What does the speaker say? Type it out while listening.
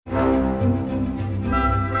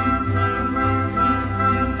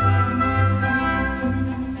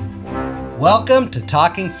Welcome to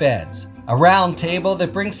Talking Feds, a round table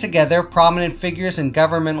that brings together prominent figures in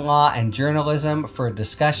government law and journalism for a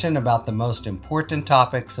discussion about the most important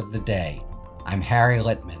topics of the day. I'm Harry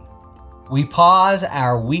Litman. We pause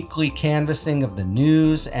our weekly canvassing of the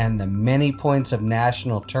news and the many points of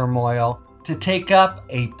national turmoil to take up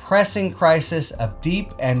a pressing crisis of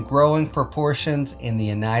deep and growing proportions in the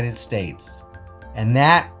United States, and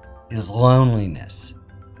that is loneliness.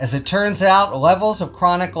 As it turns out, levels of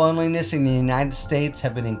chronic loneliness in the United States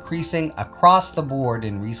have been increasing across the board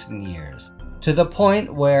in recent years, to the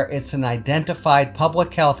point where it's an identified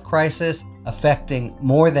public health crisis affecting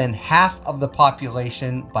more than half of the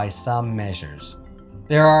population by some measures.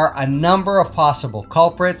 There are a number of possible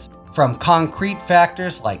culprits, from concrete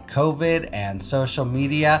factors like COVID and social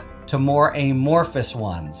media to more amorphous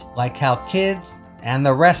ones, like how kids and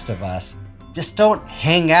the rest of us just don't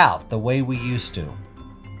hang out the way we used to.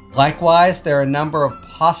 Likewise, there are a number of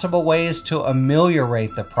possible ways to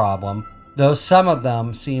ameliorate the problem, though some of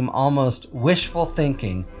them seem almost wishful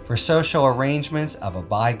thinking for social arrangements of a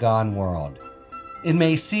bygone world. It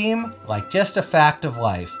may seem like just a fact of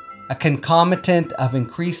life, a concomitant of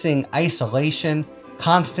increasing isolation,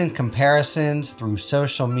 constant comparisons through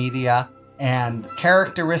social media, and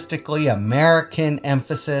characteristically American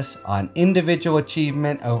emphasis on individual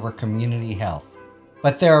achievement over community health.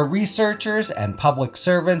 But there are researchers and public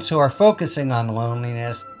servants who are focusing on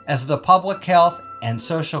loneliness as the public health and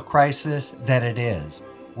social crisis that it is,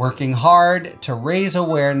 working hard to raise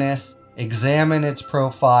awareness, examine its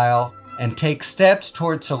profile, and take steps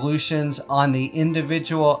toward solutions on the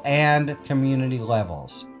individual and community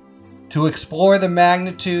levels. To explore the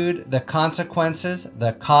magnitude, the consequences,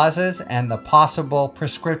 the causes, and the possible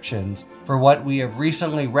prescriptions for what we have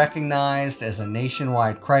recently recognized as a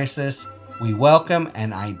nationwide crisis, we welcome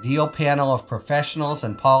an ideal panel of professionals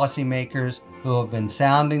and policymakers who have been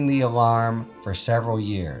sounding the alarm for several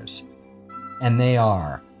years. And they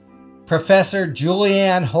are Professor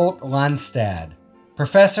Julianne Holt-Lunstad.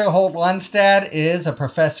 Professor Holt-Lunstad is a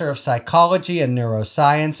professor of psychology and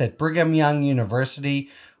neuroscience at Brigham Young University,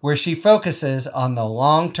 where she focuses on the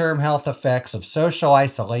long-term health effects of social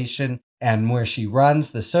isolation and where she runs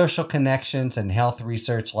the Social Connections and Health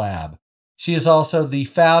Research Lab. She is also the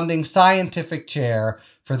founding scientific chair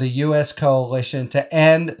for the U.S. Coalition to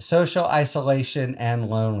End Social Isolation and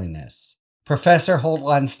Loneliness. Professor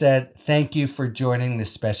Holt-Lunstad, thank you for joining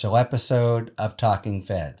this special episode of Talking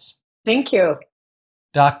Feds. Thank you.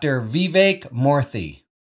 Dr. Vivek Murthy.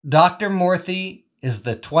 Dr. Murthy is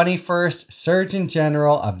the 21st Surgeon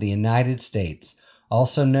General of the United States,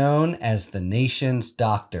 also known as the nation's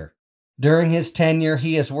doctor. During his tenure,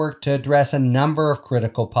 he has worked to address a number of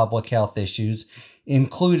critical public health issues,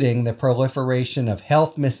 including the proliferation of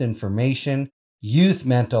health misinformation, youth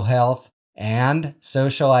mental health, and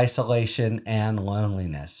social isolation and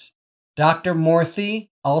loneliness. Dr. Murthy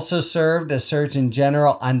also served as Surgeon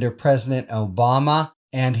General under President Obama,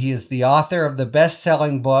 and he is the author of the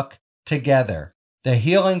best-selling book, Together: The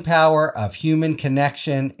Healing Power of Human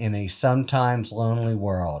Connection in a Sometimes Lonely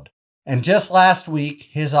World. And just last week,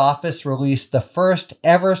 his office released the first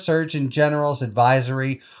ever Surgeon General's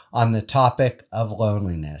advisory on the topic of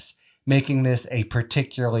loneliness, making this a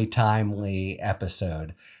particularly timely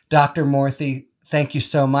episode. Dr. Murthy, thank you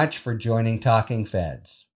so much for joining Talking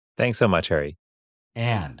Feds. Thanks so much, Harry.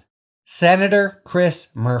 And Senator Chris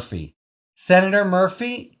Murphy. Senator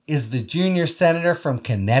Murphy is the junior senator from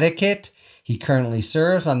Connecticut. He currently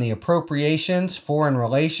serves on the Appropriations, Foreign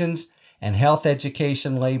Relations, and Health,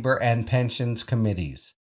 Education, Labor, and Pensions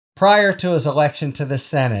Committees. Prior to his election to the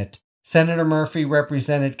Senate, Senator Murphy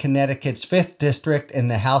represented Connecticut's 5th District in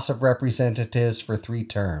the House of Representatives for 3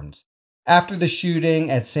 terms. After the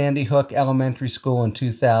shooting at Sandy Hook Elementary School in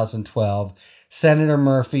 2012, Senator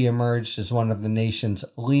Murphy emerged as one of the nation's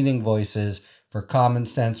leading voices for common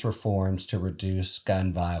sense reforms to reduce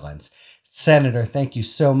gun violence. Senator, thank you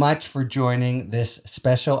so much for joining this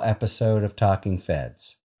special episode of Talking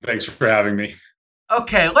Feds. Thanks for having me.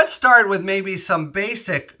 Okay, let's start with maybe some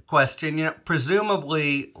basic question.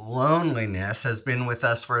 Presumably loneliness has been with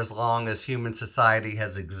us for as long as human society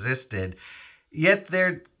has existed, yet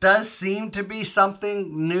there does seem to be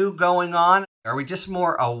something new going on. Are we just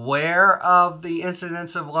more aware of the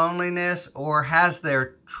incidence of loneliness, or has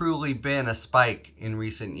there truly been a spike in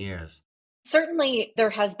recent years? Certainly, there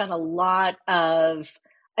has been a lot of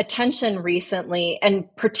attention recently, and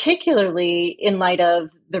particularly in light of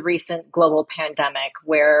the recent global pandemic,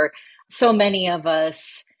 where so many of us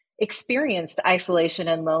experienced isolation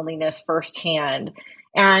and loneliness firsthand.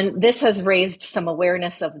 And this has raised some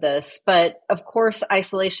awareness of this. But of course,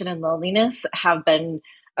 isolation and loneliness have been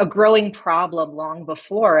a growing problem long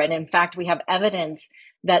before. And in fact, we have evidence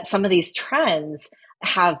that some of these trends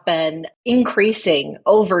have been increasing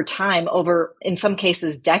over time, over, in some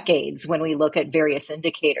cases, decades, when we look at various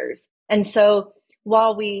indicators. And so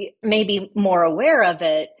while we may be more aware of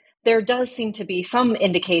it, there does seem to be some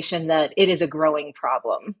indication that it is a growing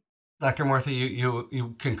problem. Dr. Murthy,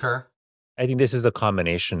 you concur? I think this is a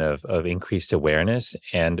combination of increased awareness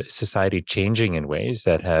and society changing in ways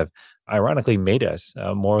that have ironically made us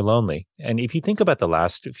more lonely. And if you think about the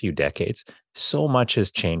last few decades, so much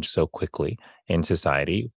has changed so quickly in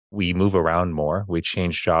society. We move around more, we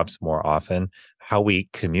change jobs more often. How we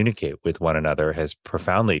communicate with one another has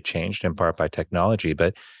profoundly changed, in part by technology.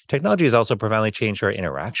 But technology has also profoundly changed our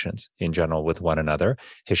interactions in general with one another,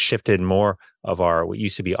 has shifted more of our what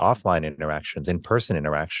used to be offline interactions, in-person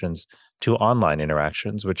interactions, to online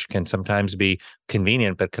interactions, which can sometimes be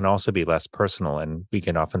convenient, but can also be less personal. And we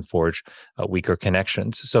can often forge weaker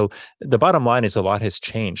connections. So the bottom line is a lot has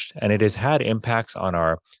changed, and it has had impacts on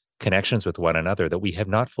our connections with one another that we have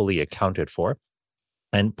not fully accounted for.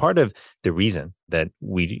 And part of the reason that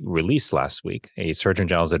we released last week a Surgeon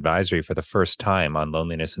General's advisory for the first time on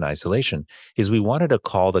loneliness and isolation is we wanted to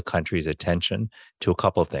call the country's attention to a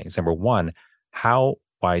couple of things. Number one, how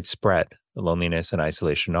widespread loneliness and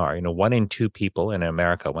isolation are. 1 in 2 people in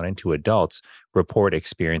America, 1 in 2 adults report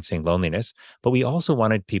experiencing loneliness. But we also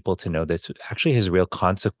wanted people to know this actually has real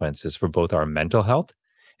consequences for both our mental health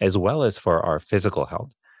as well as for our physical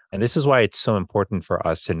health. And this is why it's so important for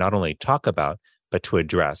us to not only talk about, but to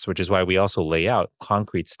address, which is why we also lay out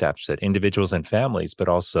concrete steps that individuals and families, but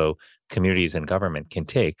also communities and government can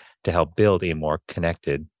take to help build a more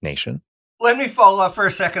connected nation. Let me follow up for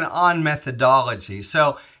a second on methodology.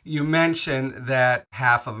 So you mentioned that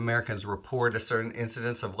half of Americans report a certain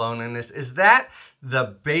incidence of loneliness. Is that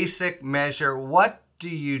the basic measure? What do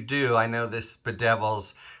you do? I know this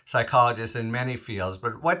bedevils psychologists in many fields,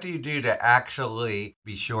 but what do you do to actually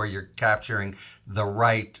be sure you're capturing the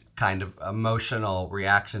right kind of emotional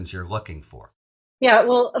reactions you're looking for? Yeah,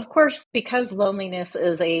 well, of course, because loneliness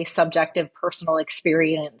is a subjective personal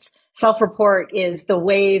experience, self-report is the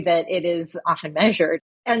way that it is often measured.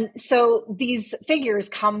 And so these figures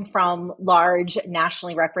come from large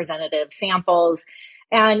nationally representative samples.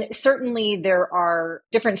 And certainly there are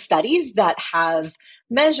different studies that have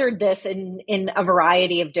measured this in a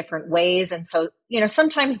variety of different ways. And so,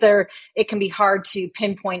 sometimes it can be hard to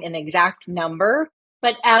pinpoint an exact number.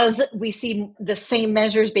 But as we see the same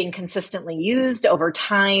measures being consistently used over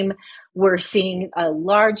time, we're seeing a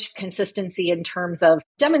large consistency in terms of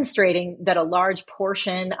demonstrating that a large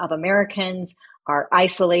portion of Americans are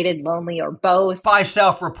isolated, lonely, or both. By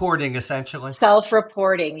self-reporting, essentially.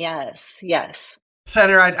 Self-reporting, yes.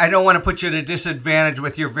 Senator, I don't want to put you at a disadvantage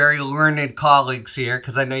with your very learned colleagues here,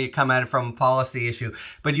 because I know you come at it from a policy issue,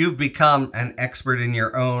 but you've become an expert in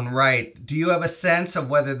your own right. Do you have a sense of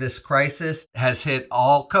whether this crisis has hit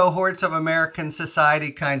all cohorts of American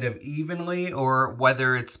society kind of evenly, or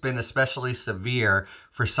whether it's been especially severe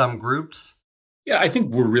for some groups? Yeah, I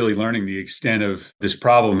think we're really learning the extent of this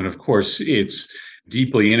problem. And of course, it's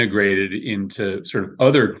deeply integrated into sort of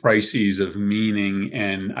other crises of meaning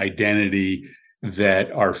and identity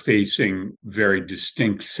that are facing very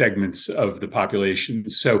distinct segments of the population.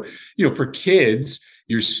 So, for kids,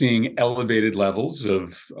 you're seeing elevated levels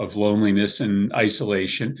of loneliness and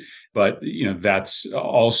isolation, but that's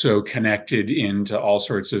also connected into all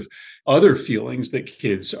sorts of other feelings that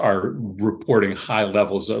kids are reporting high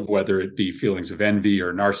levels of, whether it be feelings of envy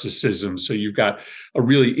or narcissism. So you've got a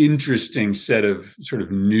really interesting set of sort of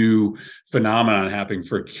new phenomenon happening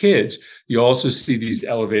for kids. You also see these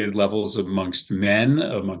elevated levels amongst men,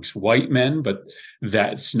 amongst white men, but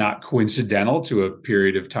that's not coincidental to a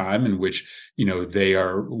period of time in which they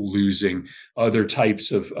are losing other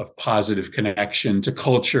types of positive connection to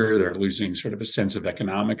culture. They're losing sort of a sense of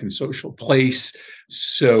economic and social place.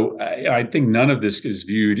 So I think none of this is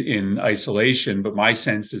viewed in isolation, but my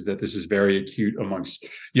sense is that this is very acute amongst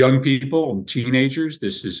young people and teenagers.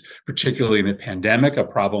 This is particularly in the pandemic, a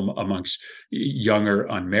problem amongst younger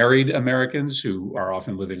unmarried Americans who are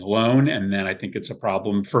often living alone. And then I think it's a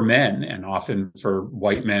problem for men, and often for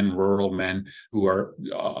white men, rural men who are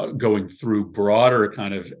going through broader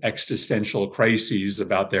kind of existential crises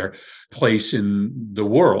about their place in the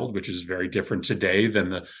world, which is very different today than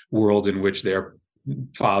the world in which their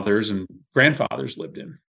fathers and grandfathers lived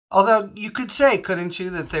in. Although you could say, couldn't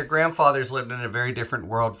you, that their grandfathers lived in a very different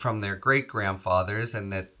world from their great-grandfathers,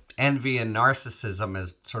 and that envy and narcissism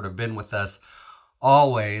has sort of been with us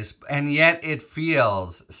always, and yet it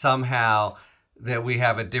feels somehow that we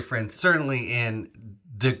have a difference, certainly in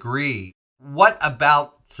degree. What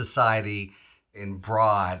about society in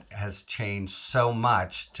broad has changed so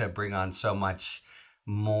much to bring on so much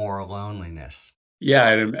more loneliness. Yeah,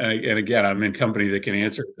 and again, I'm in company that can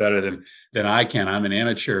answer it better than I can. I'm an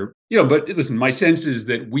amateur, But listen, my sense is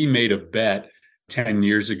that we made a bet 10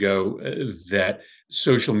 years ago that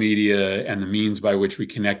social media and the means by which we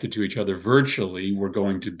connected to each other virtually were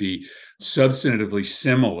going to be substantively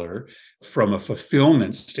similar from a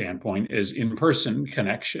fulfillment standpoint as in-person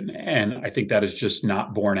connection. And I think that is just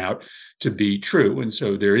not borne out to be true. And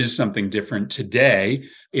so there is something different today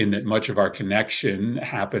in that much of our connection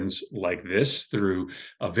happens like this through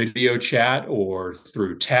a video chat or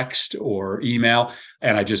through text or email.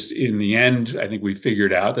 And in the end, I think we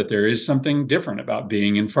figured out that there is something different about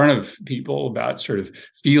being in front of people, about sort of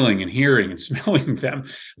feeling and hearing and smelling them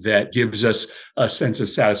that gives us a sense of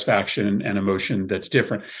satisfaction and emotion that's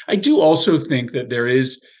different. I do also think that there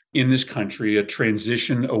is in this country a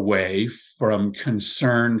transition away from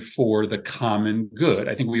concern for the common good.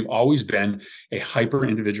 I think we've always been a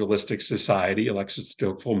hyper-individualistic society. Alexis de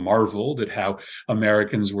Tocqueville marveled at how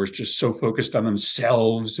Americans were just so focused on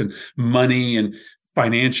themselves and money and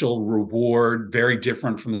financial reward, very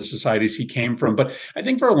different from the societies he came from. But I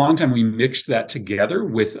think for a long time, we mixed that together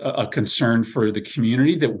with a concern for the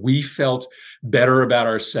community, that we felt better about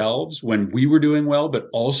ourselves when we were doing well, but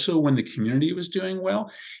also when the community was doing well.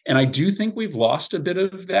 And I do think we've lost a bit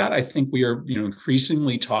of that. I think we are,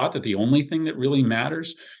 increasingly taught that the only thing that really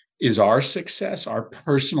matters is our success, our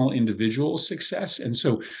personal individual success. And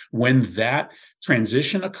so when that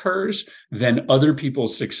transition occurs, then other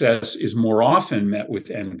people's success is more often met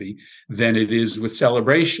with envy than it is with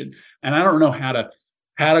celebration. And I don't know how to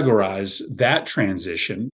categorize that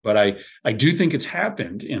transition, but I do think it's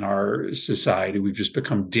happened in our society. We've just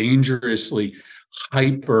become dangerously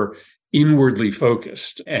hyper inwardly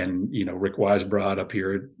focused. And, Rick Weisbrod up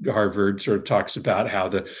here at Harvard sort of talks about how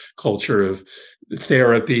the culture of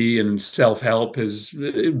therapy and self-help has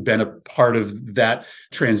been a part of that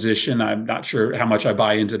transition. I'm not sure how much I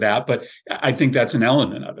buy into that, but I think that's an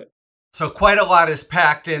element of it. So quite a lot is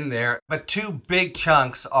packed in there, but two big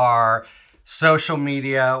chunks are social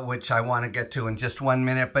media, which I want to get to in just 1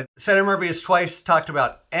 minute. But Senator Murphy has twice talked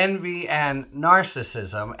about envy and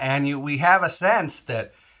narcissism, and we have a sense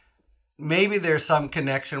that maybe there's some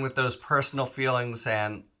connection with those personal feelings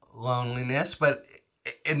and loneliness, but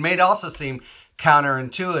it may also seem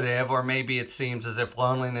counterintuitive, or maybe it seems as if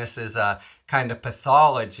loneliness is a kind of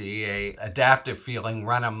pathology, a adaptive feeling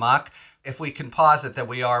run amok. If we can posit that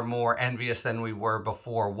we are more envious than we were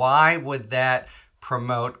before, why would that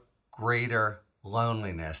promote greater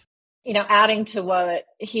loneliness? Adding to what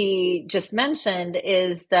he just mentioned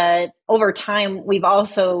is that over time, we've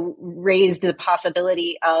also raised the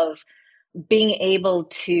possibility of being able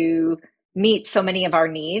to meet so many of our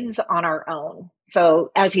needs on our own. So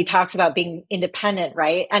as he talks about being independent,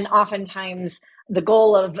 right? And oftentimes the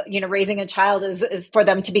goal of, raising a child is for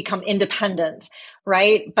them to become independent,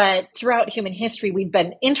 right? But throughout human history, we've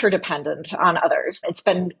been interdependent on others. It's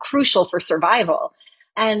been crucial for survival.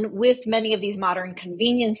 And with many of these modern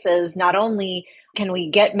conveniences, not only can we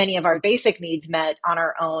get many of our basic needs met on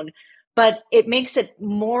our own, but it makes it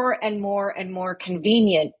more and more and more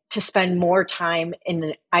convenient to spend more time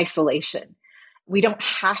in isolation. We don't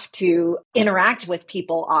have to interact with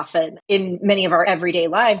people often in many of our everyday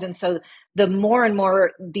lives. And so the more and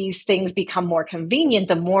more these things become more convenient,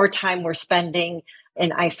 the more time we're spending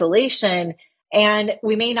in isolation. And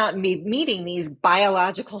we may not be meeting these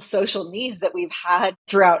biological social needs that we've had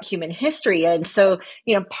throughout human history. And so,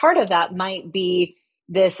 part of that might be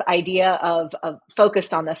this idea of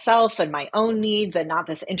focused on the self and my own needs, and not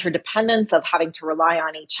this interdependence of having to rely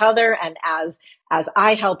on each other. And as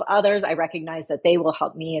I help others, I recognize that they will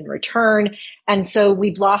help me in return. And so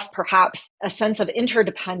we've lost perhaps a sense of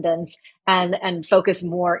interdependence and focus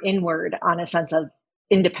more inward on a sense of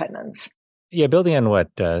independence. Yeah, building on what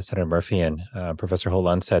Senator Murphy and Professor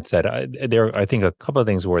Holt said, there are, I think, a couple of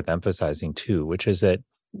things worth emphasizing too, which is that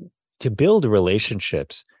to build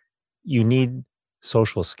relationships, you need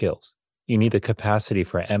social skills. You need the capacity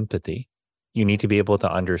for empathy. You need to be able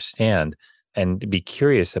to understand and be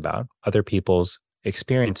curious about other people's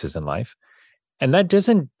experiences in life. And that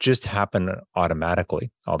doesn't just happen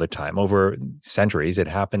automatically all the time. Over centuries, it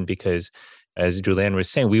happened because, as Julianne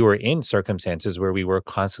was saying, we were in circumstances where we were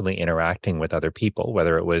constantly interacting with other people,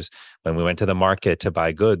 whether it was when we went to the market to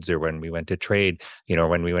buy goods, or when we went to trade,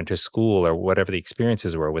 when we went to school, or whatever the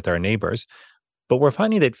experiences were with our neighbors. But we're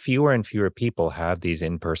finding that fewer and fewer people have these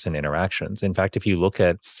in-person interactions. In fact, if you look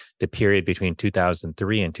at the period between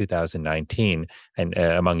 2003 and 2019, and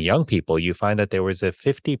among young people, you find that there was a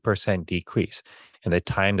 50% decrease in the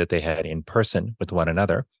time that they had in person with one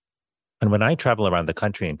another. And when I travel around the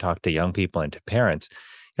country and talk to young people and to parents,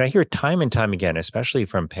 I hear time and time again, especially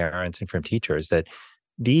from parents and from teachers, that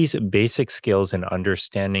these basic skills in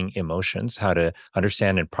understanding emotions, how to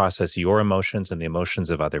understand and process your emotions and the emotions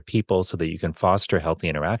of other people so that you can foster healthy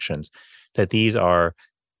interactions, that these are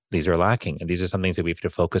lacking. And these are some things that we have to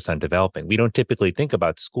focus on developing. We don't typically think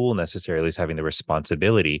about school necessarily as having the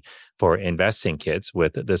responsibility for investing kids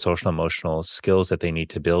with the social emotional skills that they need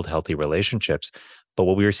to build healthy relationships. But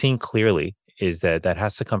what we are seeing clearly is that that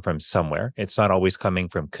has to come from somewhere. It's not always coming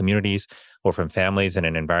from communities or from families in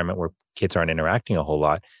an environment where kids aren't interacting a whole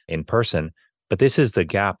lot in person. But this is the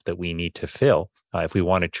gap that we need to fill if we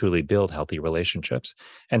want to truly build healthy relationships.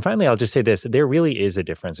 And finally, I'll just say this: there really is a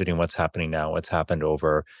difference between what's happening now, what's happened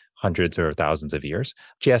over hundreds or thousands of years.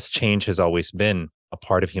 Yes, change has always been a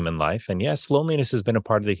part of human life. And yes, loneliness has been a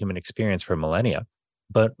part of the human experience for millennia.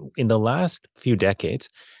 But in the last few decades,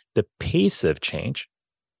 the pace of change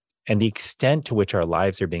and the extent to which our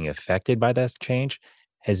lives are being affected by that change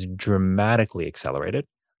has dramatically accelerated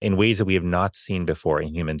in ways that we have not seen before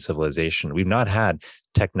in human civilization. We've not had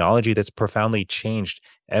technology that's profoundly changed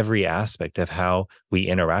every aspect of how we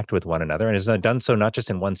interact with one another. And has done so not just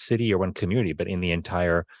in one city or one community, but in the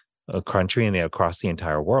entire country and across the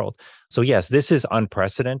entire world. So yes, this is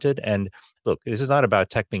unprecedented. And look, this is not about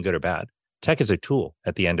tech being good or bad. Tech is a tool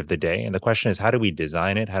at the end of the day. And the question is, how do we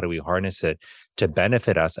design it? How do we harness it to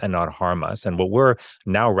benefit us and not harm us? And what we're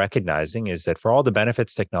now recognizing is that for all the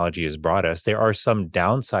benefits technology has brought us, there are some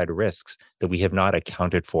downside risks that we have not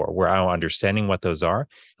accounted for. We're now understanding what those are,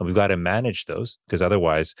 and we've got to manage those, because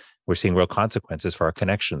otherwise we're seeing real consequences for our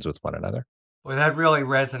connections with one another. Well, that really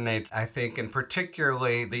resonates, I think, and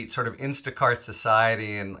particularly the sort of Instacart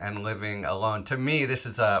society and living alone. To me, this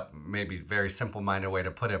is a maybe very simple-minded way to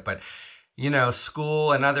put it, but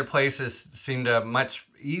school and other places seemed a much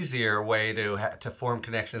easier way to form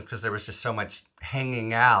connections because there was just so much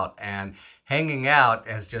hanging out, and hanging out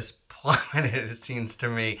has just plummeted, it seems to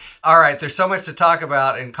me. All right, there's so much to talk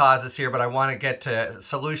about and causes here, but I want to get to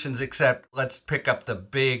solutions, except let's pick up the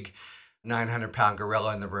big 900-pound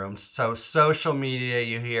gorilla in the room. So social media,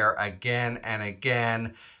 you hear again and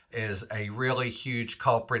again, is a really huge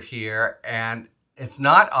culprit here. And it's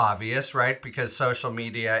not obvious, right? Because social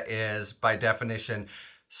media is, by definition,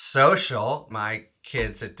 social. My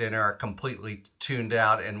kids at dinner are completely tuned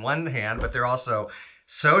out in one hand, but they're also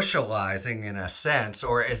socializing in a sense.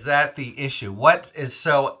 Or is that the issue? What is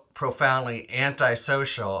so profoundly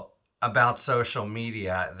antisocial about social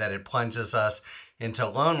media that it plunges us into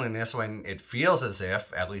loneliness when it feels as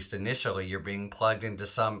if, at least initially, you're being plugged into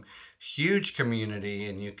some huge community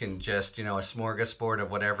and you can just, a smorgasbord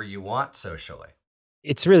of whatever you want socially?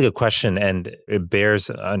 It's really a question, and it bears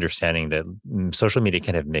understanding that social media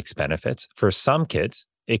can have mixed benefits. For some kids,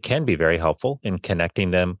 it can be very helpful in connecting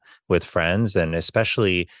them with friends, and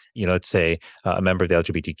especially, let's say a member of the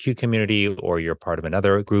LGBTQ community, or you're part of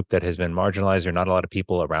another group that has been marginalized, or not a lot of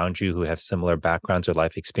people around you who have similar backgrounds or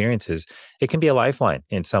life experiences. It can be a lifeline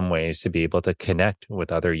in some ways to be able to connect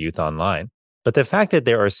with other youth online. But the fact that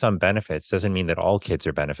there are some benefits doesn't mean that all kids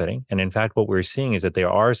are benefiting. And in fact, what we're seeing is that there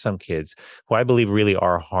are some kids who I believe really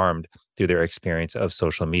are harmed through their experience of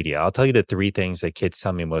social media. I'll tell you the three things that kids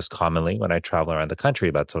tell me most commonly when I travel around the country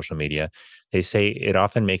about social media. They say it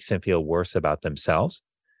often makes them feel worse about themselves.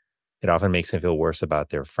 It often makes them feel worse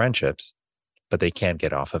about their friendships, but they can't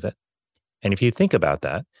get off of it. And if you think about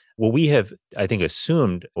that, what we have, I think,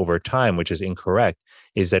 assumed over time, which is incorrect,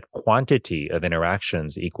 is that quantity of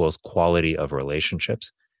interactions equals quality of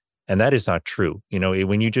relationships. And that is not true.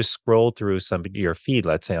 When you just scroll through your feed,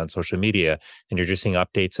 let's say on social media, and you're just seeing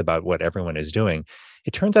updates about what everyone is doing,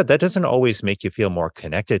 it turns out that doesn't always make you feel more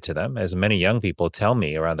connected to them. As many young people tell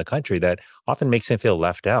me around the country, that often makes them feel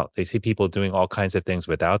left out. They see people doing all kinds of things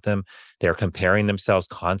without them. They're comparing themselves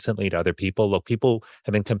constantly to other people. Look, people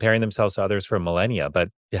have been comparing themselves to others for millennia, but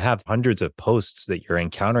to have hundreds of posts that you're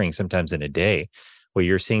encountering sometimes in a day, where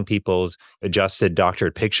you're seeing people's adjusted,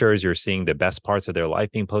 doctored pictures, you're seeing the best parts of their life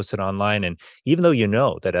being posted online. And even though you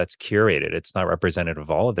know that that's curated, it's not representative of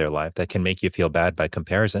all of their life, that can make you feel bad by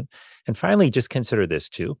comparison. And finally, just consider this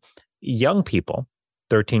too. Young people,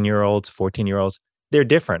 13-year-olds, 14-year-olds, they're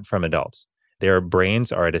different from adults. Their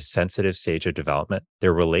brains are at a sensitive stage of development.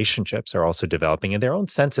 Their relationships are also developing, and their own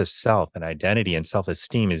sense of self and identity and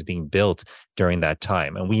self-esteem is being built during that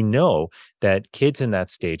time. And we know that kids in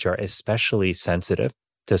that stage are especially sensitive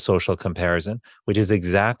to social comparison, which is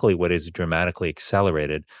exactly what is dramatically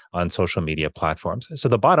accelerated on social media platforms. So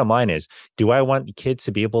the bottom line is, do I want kids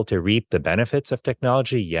to be able to reap the benefits of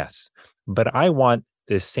technology? Yes. But I want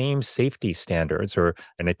the same safety standards or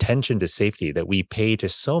an attention to safety that we pay to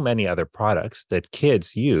so many other products that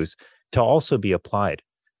kids use to also be applied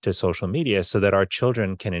to social media so that our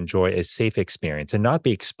children can enjoy a safe experience and not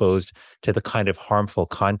be exposed to the kind of harmful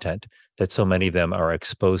content that so many of them are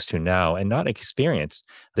exposed to now, and not experience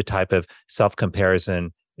the type of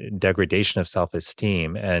self-comparison, degradation of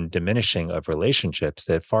self-esteem, and diminishing of relationships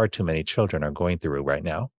that far too many children are going through right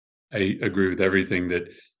now. I agree with everything that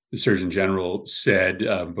the Surgeon General said.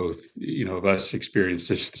 Both, of us experienced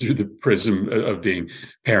this through the prism of being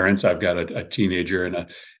parents. I've got a teenager and a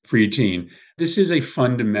preteen. This is a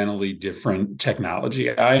fundamentally different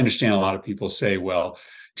technology. I understand a lot of people say, well,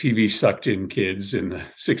 TV sucked in kids in the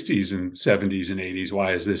 60s and 70s and 80s.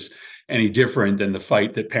 Why is this any different than the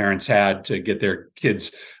fight that parents had to get their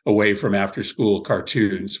kids away from after school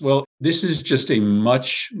cartoons? Well, this is just a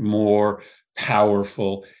much more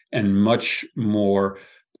powerful and much more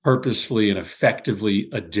purposefully and effectively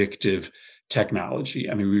addictive technology.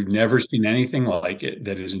 I mean, we've never seen anything like it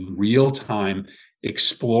that is in real time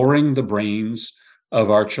exploring the brains of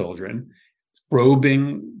our children,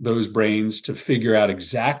 probing those brains to figure out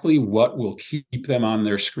exactly what will keep them on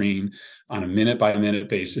their screen on a minute by minute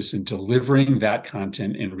basis, and delivering that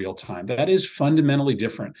content in real time. That is fundamentally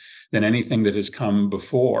different than anything that has come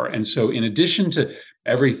before. And so in addition to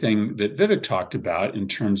everything that Vivek talked about in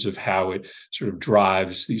terms of how it sort of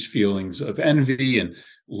drives these feelings of envy and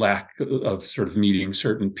lack of sort of meeting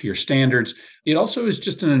certain peer standards, it also is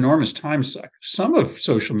just an enormous time suck. Some of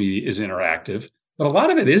social media is interactive, but a lot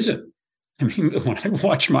of it isn't. I mean, when I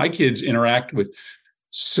watch my kids interact with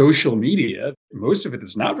social media, most of it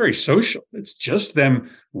is not very social. It's just them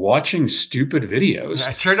watching stupid videos.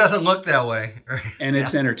 It sure doesn't look that way. And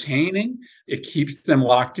it's entertaining. It keeps them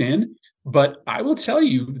locked in. But I will tell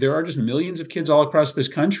you, there are just millions of kids all across this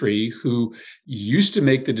country who used to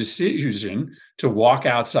make the decision to walk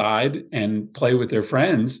outside and play with their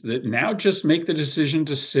friends that now just make the decision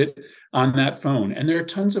to sit on that phone. And there are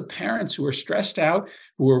tons of parents who are stressed out,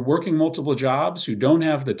 who are working multiple jobs, who don't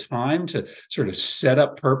have the time to sort of set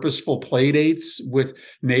up purposeful play dates with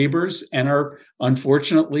neighbors, and are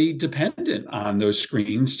unfortunately dependent on those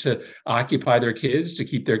screens to occupy their kids, to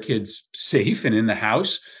keep their kids safe and in the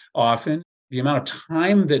house. Often, the amount of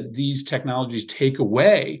time that these technologies take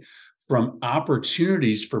away from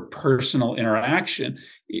opportunities for personal interaction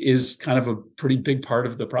is kind of a pretty big part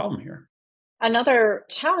of the problem here. Another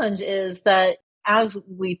challenge is that, as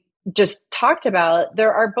we just talked about,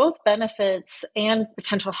 there are both benefits and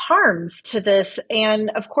potential harms to this. And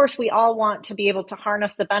of course, we all want to be able to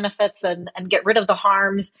harness the benefits and get rid of the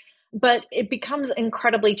harms, but it becomes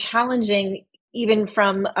incredibly challenging, even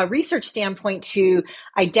from a research standpoint, to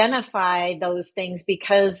identify those things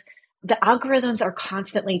because the algorithms are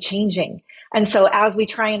constantly changing. And so as we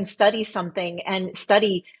try and study something and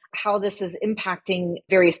study how this is impacting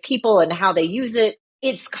various people and how they use it,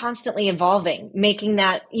 it's constantly evolving, making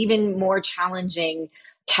that even more challenging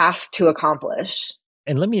task to accomplish.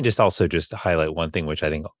 And let me just also just highlight one thing, which I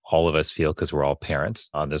think all of us feel because we're all parents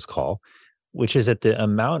on this call, which is that the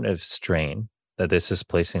amount of strain that this is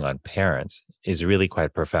placing on parents is really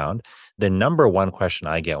quite profound. The number one question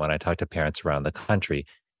I get when I talk to parents around the country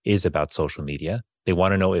is about social media. They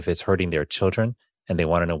want to know if it's hurting their children, and they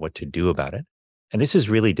want to know what to do about it. And this is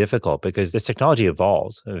really difficult because this technology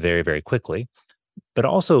evolves very, very quickly. But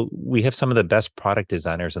also, we have some of the best product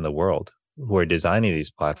designers in the world who are designing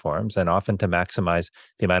these platforms, and often to maximize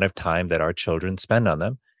the amount of time that our children spend on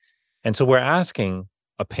them. And so we're asking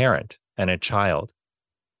a parent and a child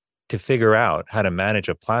to figure out how to manage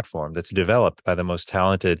a platform that's developed by the most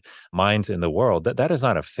talented minds in the world. That is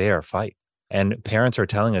not a fair fight. And parents are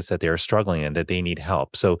telling us that they are struggling and that they need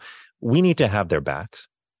help. So we need to have their backs,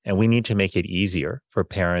 and we need to make it easier for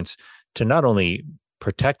parents to not only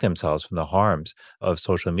protect themselves from the harms of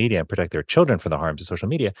social media and protect their children from the harms of social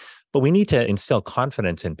media, but we need to instill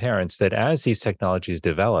confidence in parents that as these technologies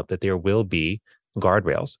develop, that there will be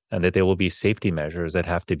guardrails and that there will be safety measures that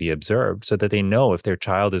have to be observed so that they know if their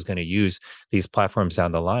child is going to use these platforms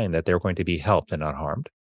down the line, that they're going to be helped and not harmed.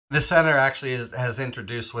 The center actually has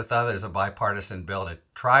introduced with others a bipartisan bill to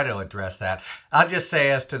try to address that. I'll just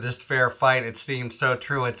say, as to this fair fight, it seems so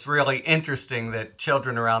true. It's really interesting that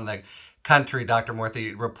children around the country, Dr.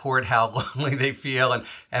 Murthy, report how lonely they feel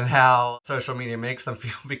and how social media makes them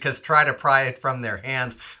feel, because try to pry it from their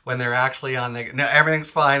hands when they're actually on no, everything's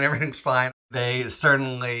fine. They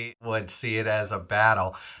certainly would see it as a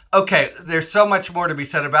battle. Okay, there's so much more to be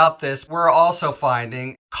said about this. We're also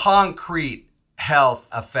finding concrete health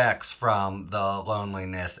effects from the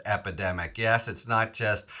loneliness epidemic. Yes, it's not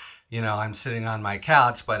just, I'm sitting on my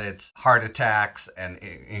couch, but it's heart attacks and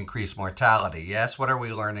increased mortality. Yes, what are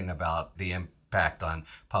we learning about the impact on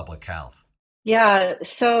public health? Yeah,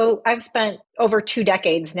 so I've spent over 2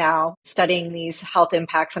 decades now studying these health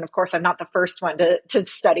impacts. And of course, I'm not the first one to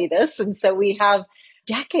study this. And so we have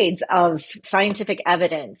decades of scientific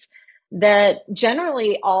evidence that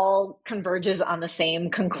generally all converges on the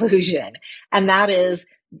same conclusion. And that is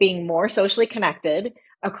being more socially connected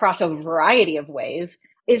across a variety of ways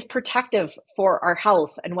is protective for our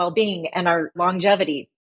health and well being and our longevity.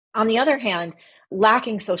 On the other hand,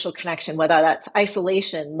 lacking social connection, whether that's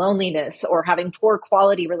isolation, loneliness, or having poor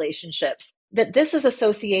quality relationships, that this is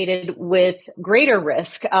associated with greater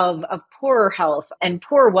risk of poorer health and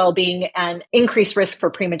poor well-being and increased risk for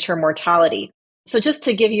premature mortality. So just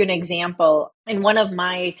to give you an example, in one of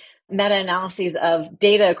my meta-analyses of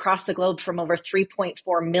data across the globe from over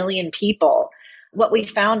 3.4 million people, what we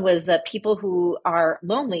found was that people who are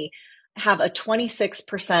lonely have a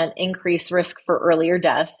 26% increased risk for earlier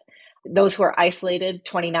death. Those who are isolated,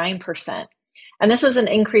 29%. And this is an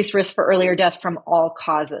increased risk for earlier death from all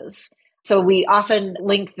causes. So we often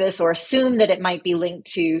link this or assume that it might be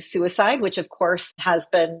linked to suicide, which of course has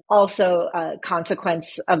been also a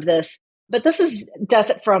consequence of this. But this is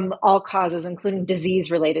death from all causes, including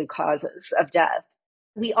disease-related causes of death.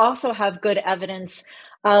 We also have good evidence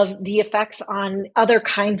of the effects on other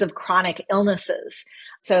kinds of chronic illnesses.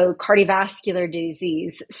 So cardiovascular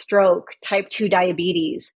disease, stroke, type 2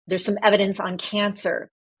 diabetes. There's some evidence on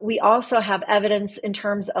cancer. We also have evidence in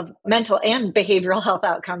terms of mental and behavioral health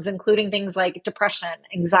outcomes, including things like depression,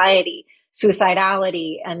 anxiety,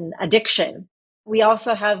 suicidality, and addiction. We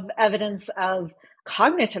also have evidence of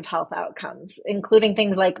cognitive health outcomes, including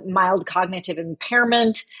things like mild cognitive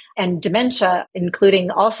impairment and dementia, including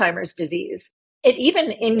Alzheimer's disease. It even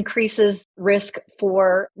increases risk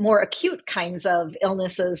for more acute kinds of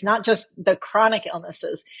illnesses, not just the chronic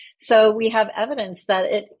illnesses. So we have evidence that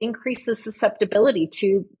it increases susceptibility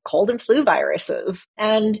to cold and flu viruses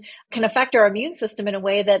and can affect our immune system in a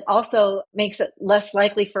way that also makes it less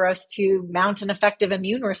likely for us to mount an effective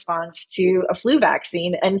immune response to a flu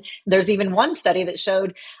vaccine. And there's even one study that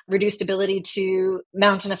showed reduced ability to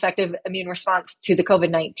mount an effective immune response to the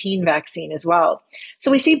COVID-19 vaccine as well. So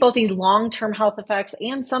we see both these long-term health effects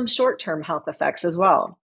and some short-term health effects as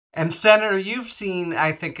well. And Senator, you've seen,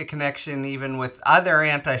 I think, a connection even with other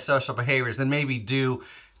antisocial behaviors that maybe do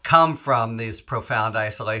come from this profound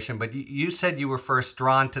isolation. But you said you were first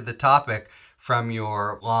drawn to the topic from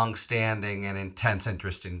your long-standing and intense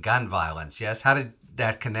interest in gun violence. Yes? How did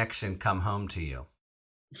that connection come home to you?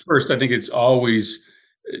 First, I think it's always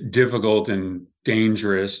difficult and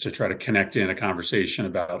dangerous to try to connect in a conversation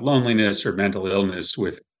about loneliness or mental illness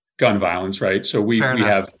with gun violence, right? So we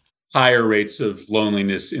have higher rates of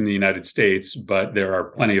loneliness in the United States, but there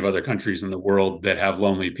are plenty of other countries in the world that have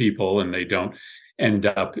lonely people and they don't end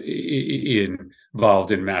up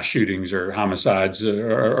involved in mass shootings or homicides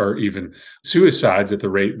or even suicides at the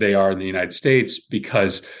rate they are in the United States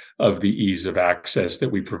because of the ease of access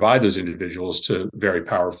that we provide those individuals to very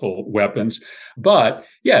powerful weapons. But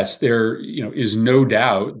yes, there is no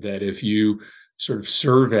doubt that if you sort of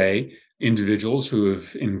survey individuals who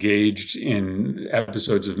have engaged in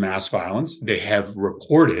episodes of mass violence, they have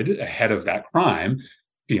reported ahead of that crime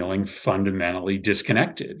feeling fundamentally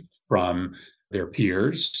disconnected from their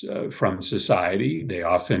peers, from society. They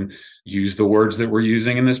often use the words that we're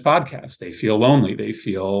using in this podcast. They feel lonely. They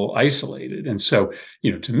feel isolated. And so,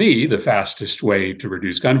 to me, the fastest way to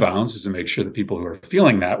reduce gun violence is to make sure that people who are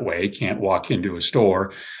feeling that way can't walk into a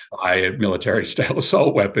store, buy a military-style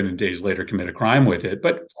assault weapon, and days later commit a crime with it.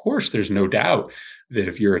 But of course, there's no doubt that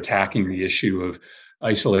if you're attacking the issue of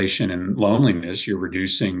isolation and loneliness, you're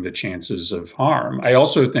reducing the chances of harm. I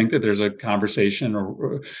also think that there's a conversation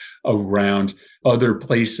around other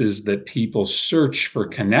places that people search for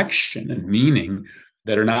connection and meaning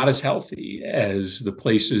that are not as healthy as the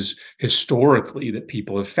places historically that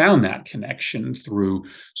people have found that connection through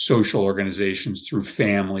social organizations, through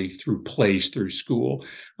family, through place, through school.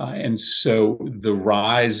 And so the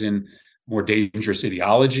rise in more dangerous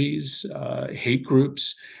ideologies, hate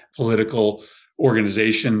groups, political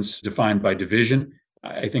organizations defined by division.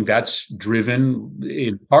 I think that's driven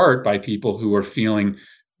in part by people who are feeling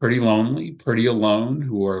pretty lonely, pretty alone,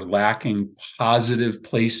 who are lacking positive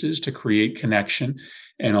places to create connection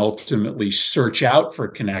and ultimately search out for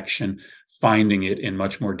connection, finding it in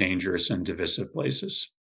much more dangerous and divisive places.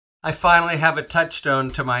 I finally have a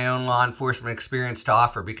touchstone to my own law enforcement experience to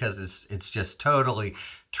offer because it's just totally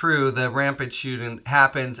true. The rampant shooting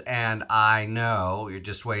happens, and I know you're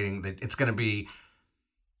just waiting that it's going to be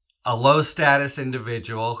a low-status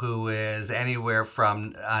individual who is anywhere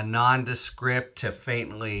from nondescript to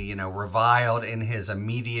faintly, reviled in his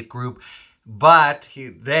immediate group. But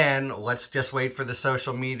let's just wait for the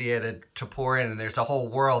social media to pour in. And there's a whole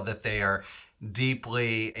world that they are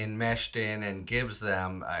deeply enmeshed in and gives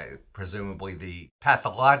them, presumably, the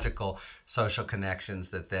pathological social connections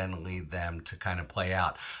that then lead them to kind of play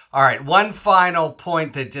out. All right, one final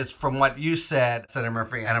point that just from what you said, Senator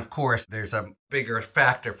Murphy, and of course, there's a bigger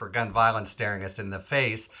factor for gun violence staring us in the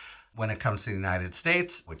face when it comes to the United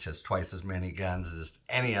States, which has twice as many guns as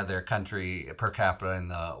any other country per capita in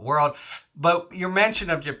the world. But your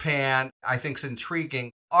mention of Japan, I think, is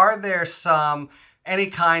intriguing. Are there any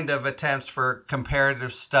kind of attempts for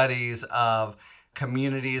comparative studies of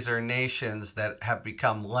communities or nations that have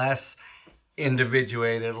become less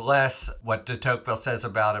individuated, less what de Tocqueville says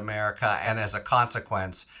about America, and as a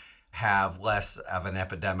consequence, have less of an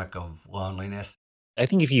epidemic of loneliness? I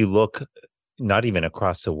think if you look not even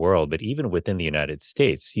across the world, but even within the United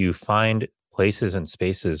States, you find places and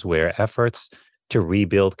spaces where efforts to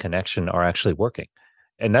rebuild connection are actually working.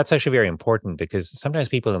 And that's actually very important because sometimes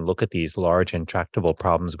people can look at these large intractable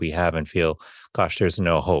problems we have and feel, gosh, there's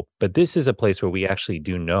no hope. But this is a place where we actually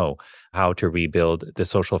do know how to rebuild the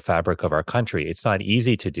social fabric of our country. It's not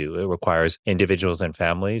easy to do. It requires individuals and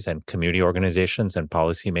families and community organizations and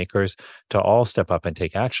policymakers to all step up and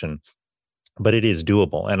take action. But it is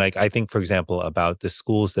doable. And I think, for example, about the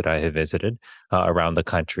schools that I have visited around the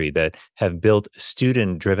country that have built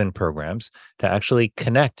student-driven programs to actually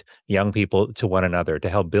connect young people to one another, to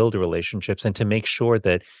help build relationships and to make sure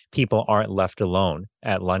that people aren't left alone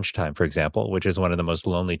at lunchtime, for example, which is one of the most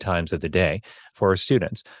lonely times of the day for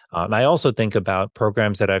students. I also think about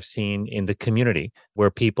programs that I've seen in the community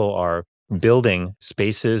where people are building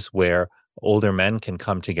spaces where older men can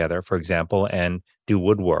come together, for example, and do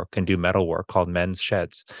woodwork and do metalwork called men's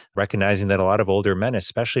sheds, recognizing that a lot of older men,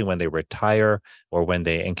 especially when they retire or when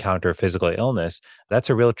they encounter physical illness, that's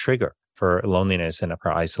a real trigger for loneliness and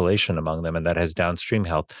for isolation among them. And that has downstream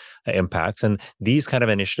health impacts. And these kind of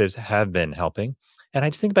initiatives have been helping. And I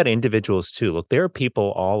just think about individuals too. Look, there are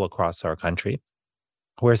people all across our country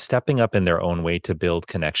who are stepping up in their own way to build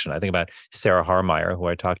connection. I think about Sarah Harmeyer, who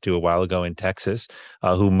I talked to a while ago in Texas,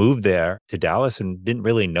 who moved there to Dallas and didn't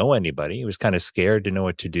really know anybody. Was kind of scared to know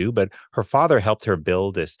what to do, but her father helped her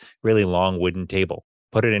build this really long wooden table,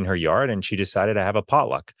 put it in her yard, and she decided to have a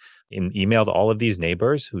potluck and emailed all of these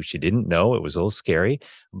neighbors who she didn't know. It was a little scary,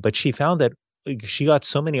 but she found that she got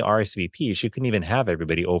so many RSVPs, she couldn't even have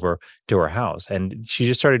everybody over to her house. And she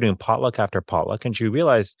just started doing potluck after potluck. And she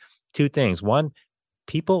realized two things. One,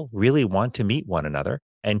 people really want to meet one another.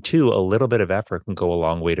 And two, a little bit of effort can go a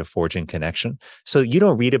long way to forging connection. So you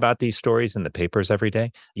don't read about these stories in the papers every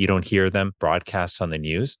day. You don't hear them broadcast on the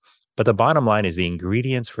news. But the bottom line is the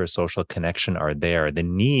ingredients for social connection are there. The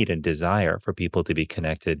need and desire for people to be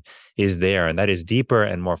connected is there. And that is deeper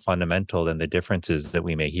and more fundamental than the differences that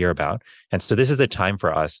we may hear about. And so this is the time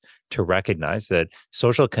for us to recognize that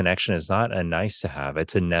social connection is not a nice to have,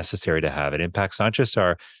 it's a necessary to have. It impacts not just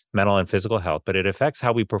our mental and physical health, but it affects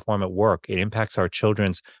how we perform at work. It impacts our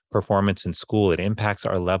children's performance in school. It impacts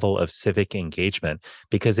our level of civic engagement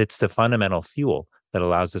because it's the fundamental fuel that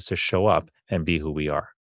allows us to show up and be who we are.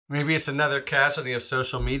 Maybe it's another casualty of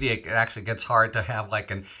social media. It actually gets hard to have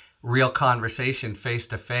like a real conversation face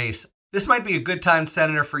to face. This might be a good time,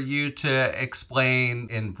 Senator, for you to explain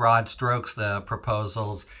in broad strokes the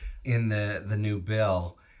proposals in the new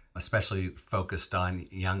bill, especially focused on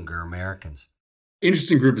younger Americans.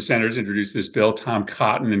 Interesting group of senators introduced this bill. Tom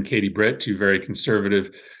Cotton and Katie Britt, two very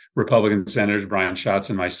conservative Republican senators, Brian Schatz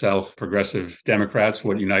and myself, progressive Democrats.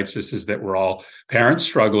 What unites us is that we're all parents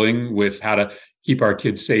struggling with how to keep our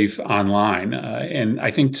kids safe online. And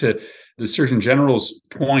I think to the Surgeon General's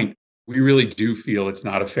point, we really do feel it's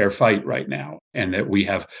not a fair fight right now, and that we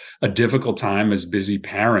have a difficult time as busy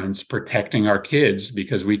parents protecting our kids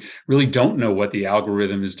because we really don't know what the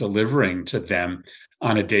algorithm is delivering to them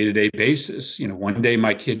on a day-to-day basis. You know, one day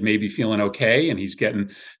my kid may be feeling okay and he's getting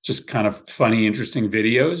just kind of funny, interesting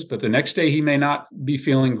videos, but the next day he may not be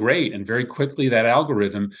feeling great. And very quickly that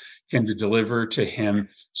algorithm can deliver to him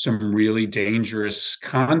some really dangerous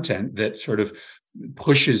content that sort of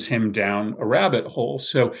pushes him down a rabbit hole.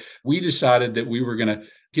 So we decided that we were going to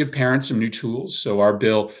give parents some new tools. So our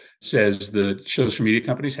bill says the social media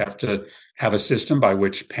companies have to have a system by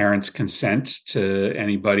which parents consent to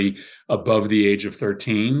anybody above the age of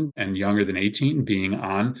 13 and younger than 18 being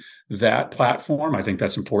on that platform. I think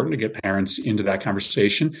that's important to get parents into that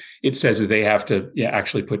conversation. It says that they have to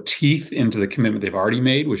actually put teeth into the commitment they've already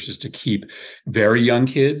made, which is to keep very young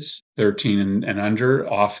kids, 13 and under,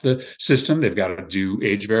 off the system. They've got to do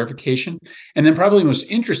age verification. And then probably most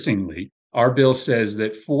interestingly, Our bill says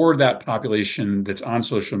that for that population that's on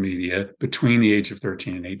social media between the age of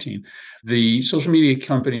 13 and 18, the social media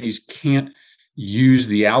companies can't use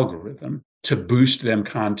the algorithm to boost them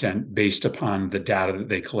content based upon the data that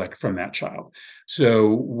they collect from that child.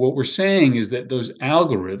 So what we're saying is that those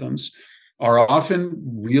algorithms are often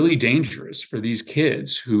really dangerous for these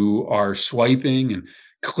kids who are swiping and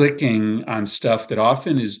clicking on stuff that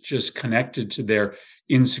often is just connected to their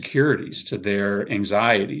insecurities, to their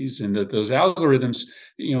anxieties, and that those algorithms,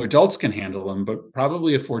 adults can handle them, but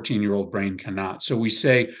probably a 14-year-old brain cannot. So we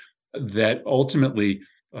say that ultimately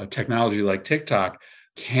technology like TikTok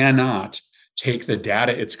cannot take the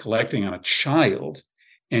data it's collecting on a child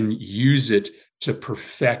and use it to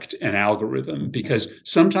perfect an algorithm, because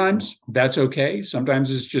sometimes that's okay.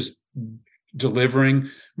 Sometimes it's just delivering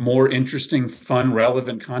more interesting, fun,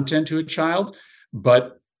 relevant content to a child.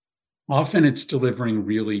 But often it's delivering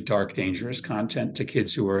really dark, dangerous content to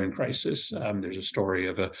kids who are in crisis. There's a story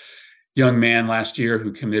of a young man last year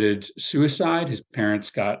who committed suicide. His parents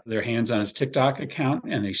got their hands on his TikTok account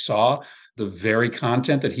and they saw the very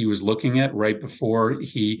content that he was looking at right before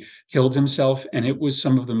he killed himself. And it was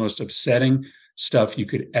some of the most upsetting stuff you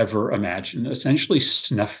could ever imagine, essentially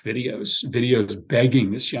snuff videos begging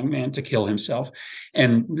this young man to kill himself.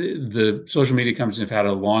 And the social media companies have had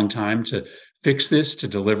a long time to fix this, to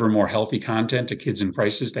deliver more healthy content to kids in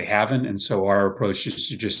crisis. They haven't. And so our approach is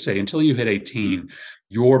to just say, until you hit 18,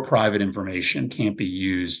 your private information can't be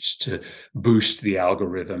used to boost the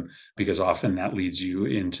algorithm, because often that leads you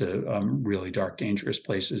into really dark, dangerous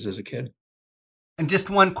places as a kid. And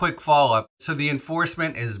just one quick follow-up. So the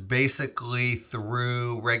enforcement is basically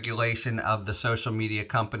through regulation of the social media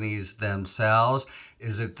companies themselves.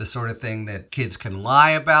 Is it the sort of thing that kids can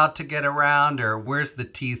lie about to get around, or where's the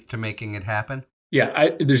teeth to making it happen? Yeah,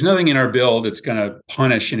 there's nothing in our bill that's going to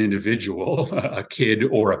punish an individual, a kid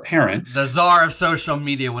or a parent. The czar of social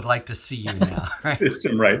media would like to see you now, right?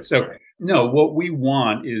 System, right. So, no, what we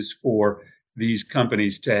want is for these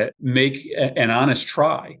companies to make an honest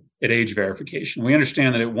try at age verification. We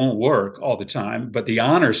understand that it won't work all the time, but the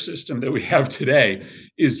honor system that we have today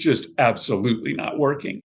is just absolutely not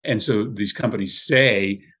working. And so these companies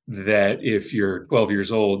say that if you're 12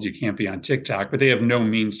 years old, you can't be on TikTok, but they have no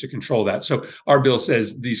means to control that. So our bill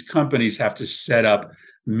says these companies have to set up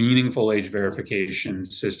meaningful age verification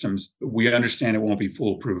systems. We understand it won't be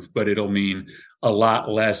foolproof, but it'll mean a lot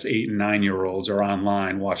less 8 and 9-year-olds are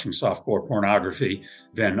online watching softcore pornography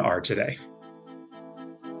than are today.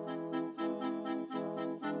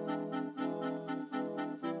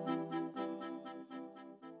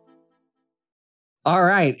 All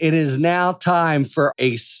right, it is now time for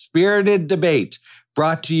a spirited debate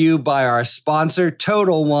brought to you by our sponsor,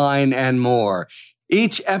 Total Wine and More.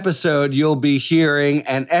 Each episode, you'll be hearing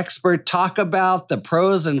an expert talk about the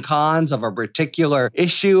pros and cons of a particular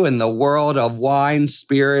issue in the world of wine,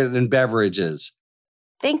 spirit, and beverages.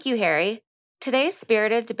 Thank you, Harry. Today's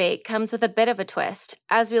spirited debate comes with a bit of a twist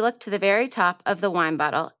as we look to the very top of the wine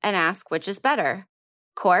bottle and ask which is better,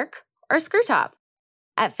 cork or screw top?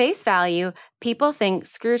 At face value, people think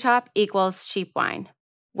screw top equals cheap wine,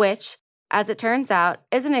 which, as it turns out,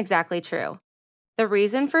 isn't exactly true. The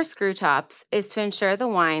reason for screw tops is to ensure the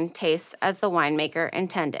wine tastes as the winemaker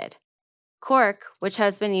intended. Cork, which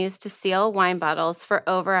has been used to seal wine bottles for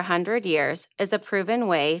over 100 years, is a proven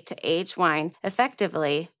way to age wine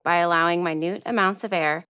effectively by allowing minute amounts of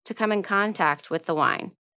air to come in contact with the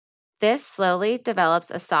wine. This slowly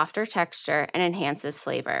develops a softer texture and enhances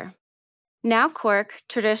flavor. Now cork,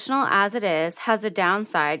 traditional as it is, has a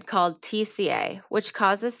downside called TCA, which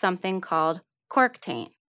causes something called cork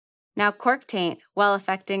taint. Now cork taint, while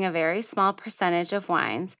affecting a very small percentage of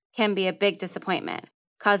wines, can be a big disappointment,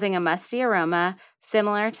 causing a musty aroma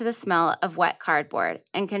similar to the smell of wet cardboard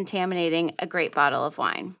and contaminating a great bottle of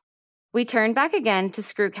wine. We turn back again to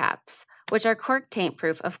screw caps, which are cork taint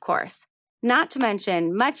proof, of course, not to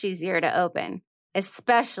mention much easier to open,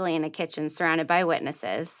 especially in a kitchen surrounded by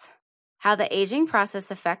witnesses. How the aging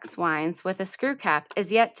process affects wines with a screw cap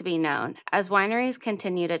is yet to be known as wineries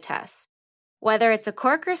continue to test. Whether it's a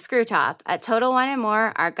cork or screw top, at Total Wine &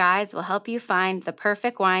 More, our guides will help you find the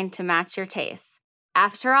perfect wine to match your tastes.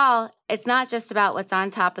 After all, it's not just about what's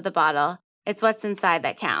on top of the bottle, it's what's inside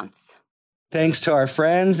that counts. Thanks to our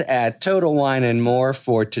friends at Total Wine & More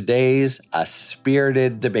for today's A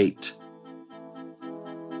Spirited Debate.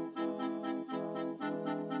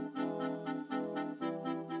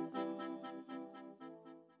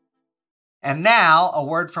 And now, a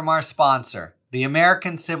word from our sponsor, the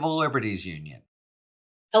American Civil Liberties Union.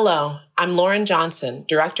 Hello, I'm Lauren Johnson,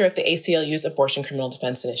 Director of the ACLU's Abortion Criminal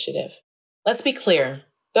Defense Initiative. Let's be clear,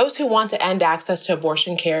 Those who want to end access to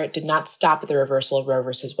abortion care did not stop at the reversal of Roe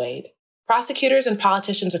v. Wade. Prosecutors and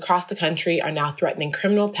politicians across the country are now threatening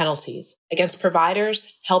criminal penalties against providers,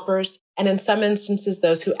 helpers, and in some instances,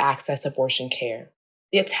 those who access abortion care.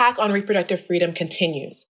 The attack on reproductive freedom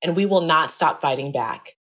continues, and we will not stop fighting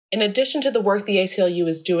back. In addition to the work the ACLU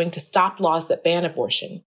is doing to stop laws that ban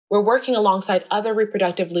abortion, we're working alongside other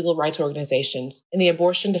reproductive legal rights organizations in the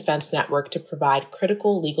Abortion Defense Network to provide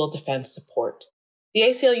critical legal defense support. The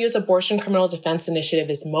ACLU's Abortion Criminal Defense Initiative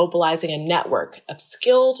is mobilizing a network of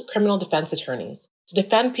skilled criminal defense attorneys to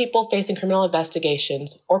defend people facing criminal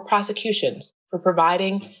investigations or prosecutions for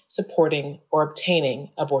providing, supporting, or obtaining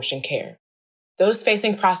abortion care. Those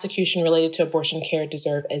facing prosecution related to abortion care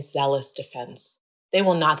deserve a zealous defense. They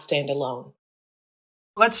will not stand alone.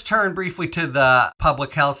 Let's turn briefly to the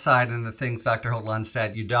public health side and the things, Dr.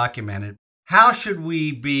 Holt-Lunstad, you documented. How should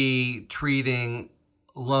we be treating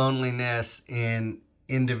loneliness in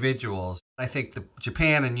individuals? I think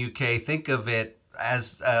Japan and UK think of it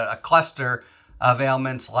as a cluster of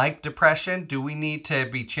ailments like depression. Do we need to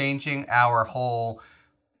be changing our whole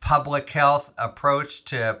public health approach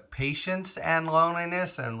to patients and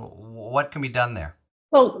loneliness, and what can be done there?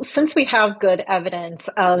 Well, since we have good evidence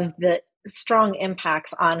of the strong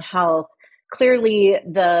impacts on health, clearly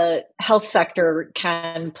the health sector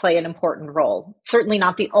can play an important role. Certainly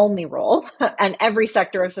not the only role, and every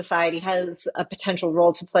sector of society has a potential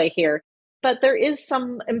role to play here. But there is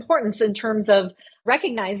some importance in terms of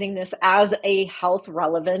recognizing this as a health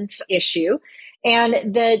relevant issue,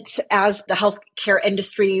 and that as the healthcare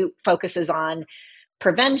industry focuses on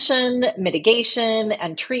prevention, mitigation,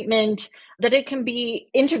 and treatment, that it can be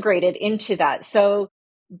integrated into that. So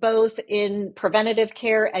both in preventative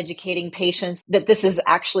care, educating patients that this is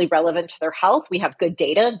actually relevant to their health. We have good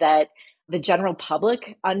data that the general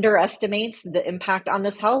public underestimates the impact on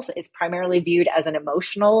this health. It's primarily viewed as an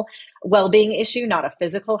emotional well-being issue, not a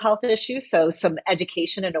physical health issue. So some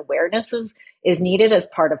education and awareness is needed as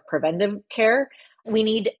part of preventive care. We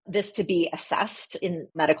need this to be assessed in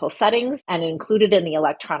medical settings and included in the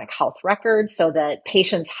electronic health record so that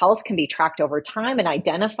patients' health can be tracked over time and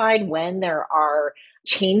identified when there are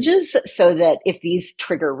changes, so that if these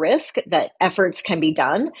trigger risk, that efforts can be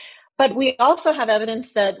done. But we also have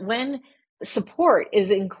evidence that when support is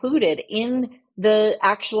included in the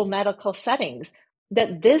actual medical settings,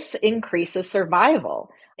 that this increases survival.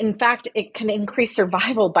 In fact, it can increase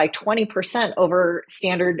survival by 20% over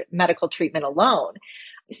standard medical treatment alone.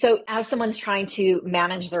 So as someone's trying to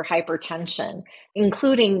manage their hypertension,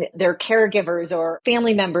 including their caregivers or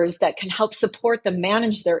family members that can help support them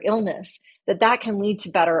manage their illness, that can lead to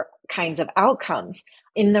better kinds of outcomes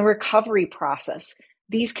in the recovery process.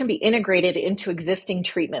 These can be integrated into existing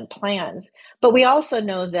treatment plans. But we also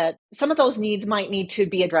know that some of those needs might need to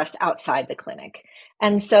be addressed outside the clinic.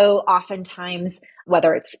 And so oftentimes,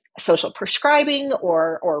 whether it's social prescribing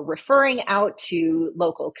or referring out to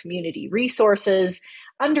local community resources,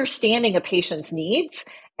 understanding a patient's needs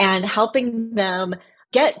and helping them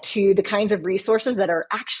get to the kinds of resources that are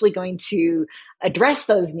actually going to address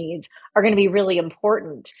those needs are going to be really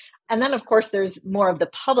important. And then, of course, there's more of the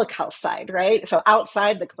public health side, right? So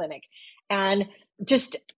outside the clinic, and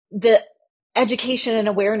just the education and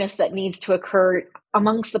awareness that needs to occur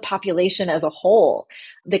amongst the population as a whole,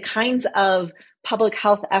 the kinds of public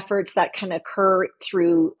health efforts that can occur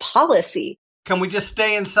through policy. Can we just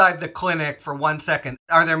stay inside the clinic for 1 second?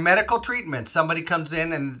 Are there medical treatments? Somebody comes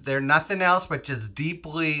in and they're nothing else but just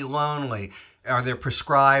deeply lonely. Are there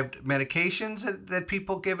prescribed medications that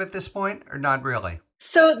people give at this point, or not really?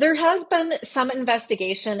 So there has been some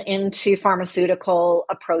investigation into pharmaceutical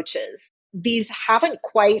approaches. These haven't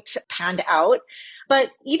quite panned out, but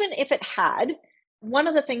even if it had, one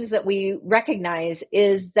of the things that we recognize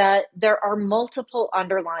is that there are multiple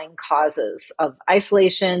underlying causes of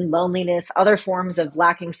isolation, loneliness, other forms of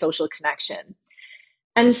lacking social connection.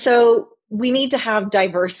 And so we need to have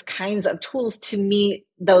diverse kinds of tools to meet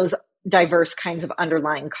those diverse kinds of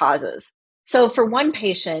underlying causes. So for one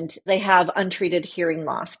patient, they have untreated hearing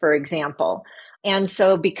loss, for example. And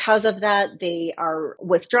so because of that, they are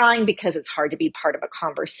withdrawing because it's hard to be part of a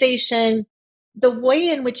conversation. The way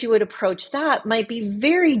in which you would approach that might be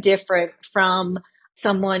very different from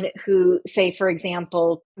someone who, say, for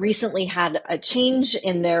example, recently had a change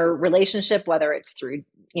in their relationship, whether it's through,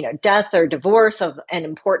 death or divorce of an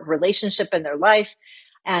important relationship in their life,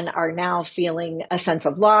 and are now feeling a sense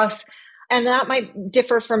of loss. And that might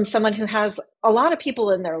differ from someone who has a lot of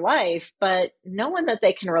people in their life, but no one that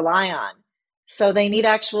they can rely on. So they need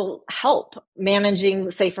actual help managing,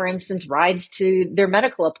 say, for instance, rides to their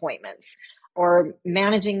medical appointments or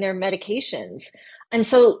managing their medications. And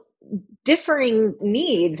so differing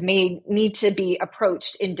needs may need to be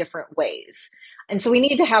approached in different ways. And so we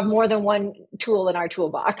need to have more than one tool in our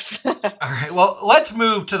toolbox. All right. Well, let's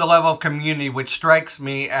move to the level of community, which strikes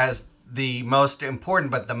me as the most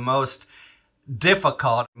important, but the most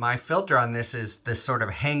difficult. My filter on this is this sort of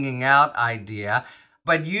hanging out idea.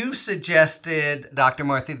 But you suggested, Dr.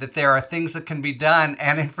 Murthy, that there are things that can be done.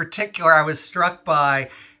 And in particular, I was struck by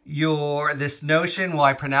this notion, will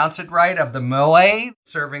I pronounce it right, of the MOA,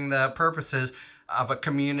 serving the purposes of a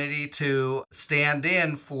community to stand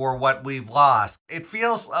in for what we've lost. It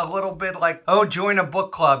feels a little bit like, oh, join a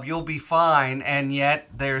book club, you'll be fine. And yet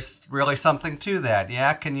there's really something to that.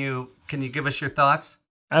 Yeah? Can you give us your thoughts?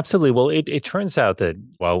 Absolutely. Well, it turns out that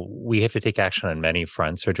while we have to take action on many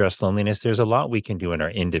fronts to address loneliness, there's a lot we can do in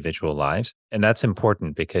our individual lives. And that's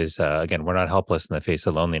important because, again, we're not helpless in the face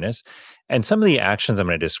of loneliness. And some of the actions I'm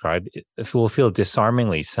going to describe will feel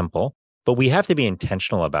disarmingly simple, but we have to be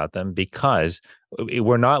intentional about them because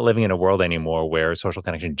we're not living in a world anymore where social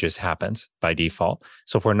connection just happens by default.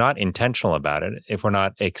 So if we're not intentional about it, if we're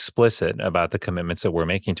not explicit about the commitments that we're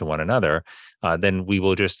making to one another, then we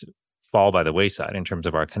will just fall by the wayside in terms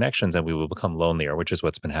of our connections and we will become lonelier, which is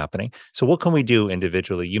what's been happening. So what can we do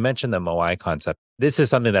individually? You mentioned the Moai concept. This is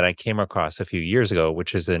something that I came across a few years ago,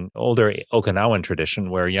 which is an older Okinawan tradition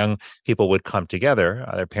where young people would come together,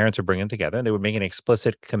 their parents would bring them together, and they would make an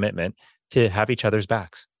explicit commitment to have each other's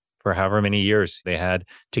backs for however many years they had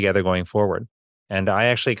together going forward. And I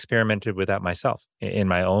actually experimented with that myself in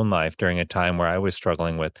my own life during a time where I was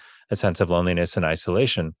struggling with a sense of loneliness and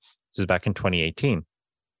isolation. This was back in 2018.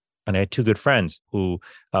 And I had two good friends who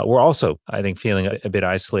were also, I think, feeling a bit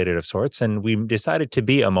isolated of sorts. And we decided to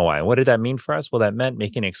be a Moai. What did that mean for us? Well, that meant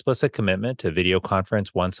making an explicit commitment to video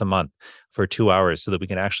conference once a month for 2 hours so that we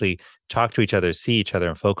can actually talk to each other, see each other,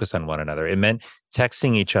 and focus on one another. It meant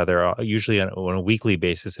texting each other, usually on a weekly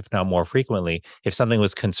basis, if not more frequently, if something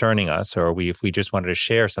was concerning us or if we just wanted to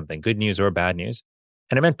share something, good news or bad news.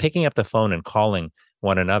 And it meant picking up the phone and calling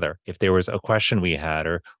one another if there was a question we had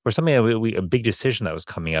or something a big decision that was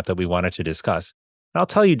coming up that we wanted to discuss. And I'll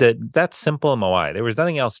tell you that that's simple in Moai. There was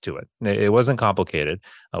nothing else to it. It wasn't complicated.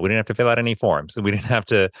 We didn't have to fill out any forms. We didn't have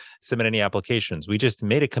to submit any applications. We just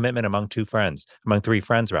made a commitment among three friends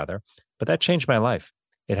rather. But that changed my life.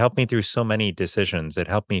 It helped me through so many decisions. It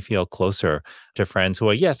helped me feel closer to friends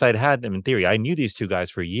who, yes, I'd had them in theory. I knew these two guys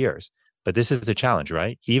for years. But this is the challenge,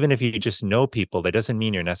 right? Even if you just know people, that doesn't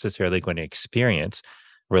mean you're necessarily going to experience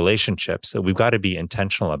relationships. So we've got to be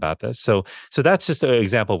intentional about this. So that's just an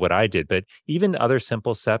example of what I did. But even other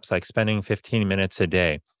simple steps like spending 15 minutes a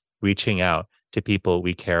day, reaching out to people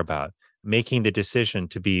we care about, making the decision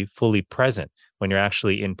to be fully present when you're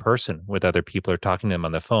actually in person with other people or talking to them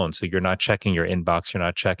on the phone. So you're not checking your inbox, you're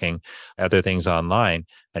not checking other things online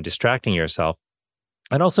and distracting yourself.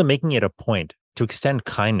 And also making it a point to extend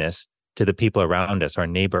kindness to the people around us, our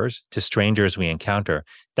neighbors, to strangers we encounter.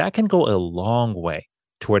 That can go a long way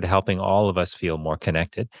toward helping all of us feel more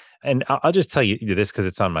connected. And I'll just tell you this because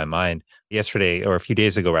it's on my mind. Yesterday, or a few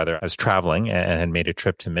days ago, rather, I was traveling and had made a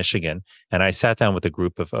trip to Michigan. And I sat down with a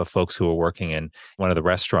group of folks who were working in one of the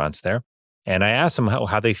restaurants there. And I asked them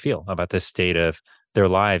how they feel about the state of their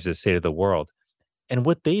lives, the state of the world. And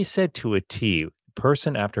what they said to a T,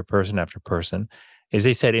 person after person after person, is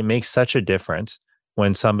they said it makes such a difference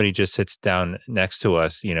when somebody just sits down next to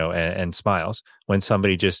us, and smiles, when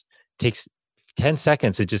somebody just takes 10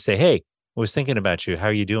 seconds to just say, hey, I was thinking about you. How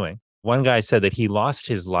are you doing? One guy said that he lost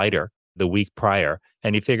his lighter the week prior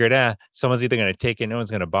and he figured, someone's either going to take it, no one's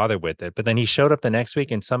going to bother with it. But then he showed up the next week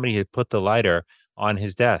and somebody had put the lighter on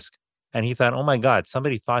his desk. And he thought, oh my God,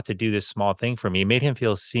 somebody thought to do this small thing for me. It made him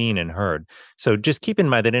feel seen and heard. So just keep in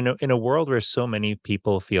mind that in a world where so many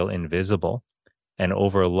people feel invisible and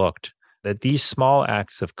overlooked, that these small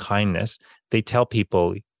acts of kindness, they tell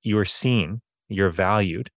people you're seen, you're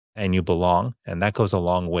valued, and you belong. And that goes a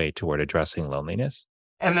long way toward addressing loneliness.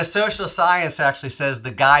 And the social science actually says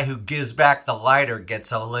the guy who gives back the lighter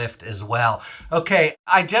gets a lift as well. Okay,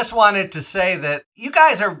 I just wanted to say that you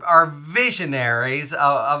guys are visionaries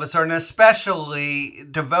of a sort, and especially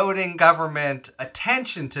devoting government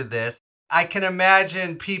attention to this. I can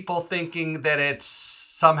imagine people thinking that it's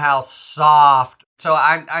somehow soft. So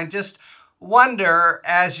I just wonder,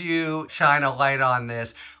 as you shine a light on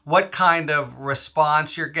this, what kind of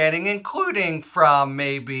response you're getting, including from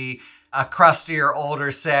maybe a crustier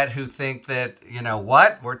older set who think that,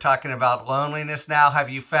 we're talking about loneliness now. Have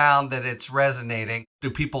you found that it's resonating?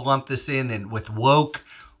 Do people lump this in with woke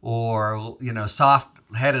or,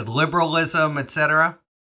 soft-headed liberalism, etc.?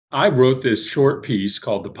 I wrote this short piece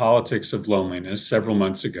called The Politics of Loneliness several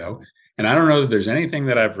months ago, and I don't know that there's anything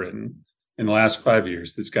that I've written in the last 5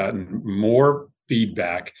 years that's gotten more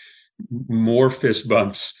feedback, more fist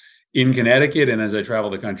bumps in Connecticut and as I travel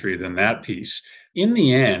the country than that piece. In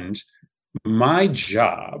the end, my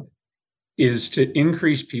job is to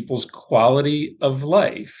increase people's quality of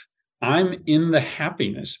life. I'm in the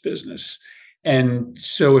happiness business. And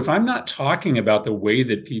so if I'm not talking about the way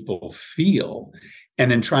that people feel and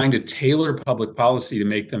then trying to tailor public policy to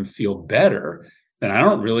make them feel better, then I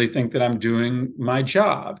don't really think that I'm doing my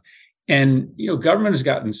job. And, government has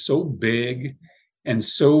gotten so big and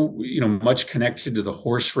so, much connected to the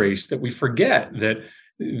horse race that we forget that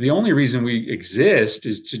the only reason we exist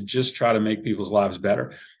is to just try to make people's lives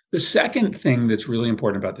better. The second thing that's really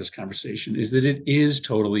important about this conversation is that it is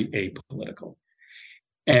totally apolitical.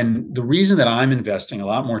 And the reason that I'm investing a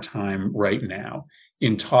lot more time right now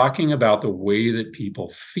in talking about the way that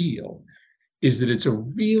people feel is that it's a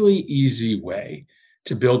really easy way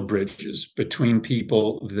to build bridges between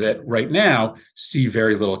people that right now see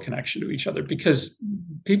very little connection to each other, because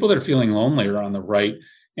people that are feeling lonely are on the right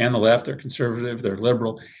and the left. They're conservative, they're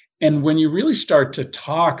liberal. And when you really start to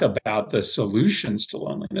talk about the solutions to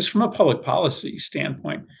loneliness from a public policy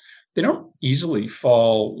standpoint, they don't easily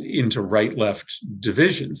fall into right-left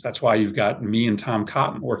divisions. That's why you've got me and Tom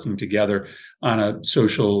Cotton working together on a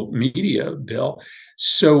social media bill.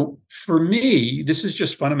 So for me, this is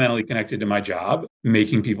just fundamentally connected to my job,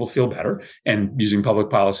 making people feel better and using public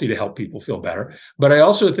policy to help people feel better. But I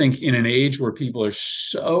also think in an age where people are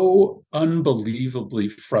so unbelievably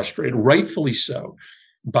frustrated, rightfully so,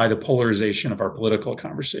 by the polarization of our political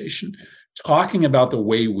conversation, talking about the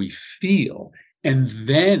way we feel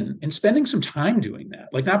and spending some time doing that,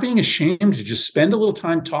 like not being ashamed to just spend a little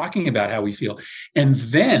time talking about how we feel, and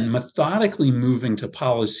then methodically moving to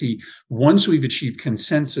policy once we've achieved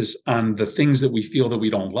consensus on the things that we feel that we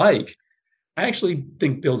don't like, I actually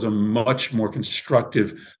think builds a much more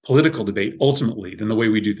constructive political debate ultimately than the way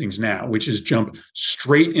we do things now, which is jump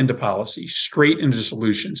straight into policy, straight into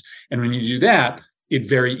solutions. And when you do that, it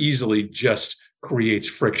very easily just creates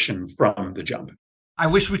friction from the jump. I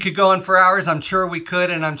wish we could go on for hours. I'm sure we could,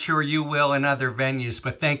 and I'm sure you will in other venues.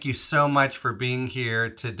 But thank you so much for being here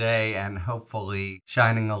today and hopefully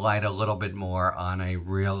shining a light a little bit more on a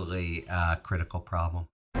really critical problem.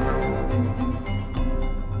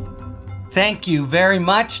 Thank you very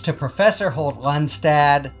much to Professor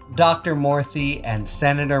Holt-Lunstad, Dr. Morthy, and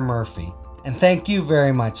Senator Murphy. And thank you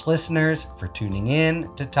very much, listeners, for tuning in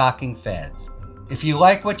to Talking Feds. If you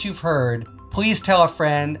like what you've heard, please tell a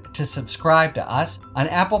friend to subscribe to us on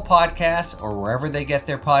Apple Podcasts or wherever they get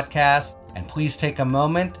their podcasts, and please take a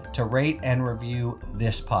moment to rate and review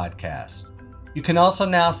this podcast. You can also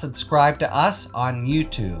now subscribe to us on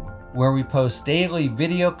YouTube, where we post daily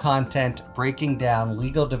video content breaking down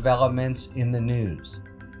legal developments in the news.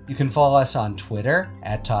 You can follow us on Twitter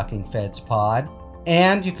at TalkingFedsPod,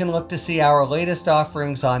 and you can look to see our latest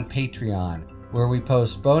offerings on Patreon, where we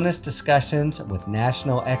post bonus discussions with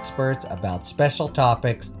national experts about special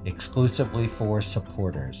topics exclusively for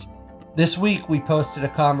supporters. This week, we posted a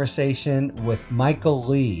conversation with Michael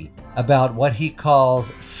Lee about what he calls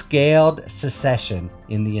scaled secession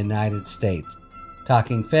in the United States.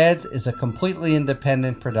 Talking Feds is a completely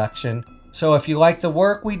independent production, so if you like the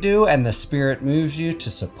work we do and the spirit moves you to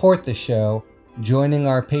support the show, joining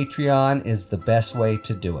our Patreon is the best way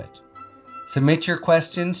to do it. Submit your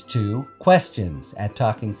questions to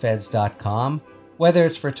questions@talkingfeds.com, whether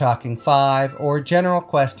it's for Talking 5 or general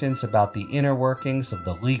questions about the inner workings of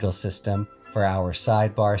the legal system for our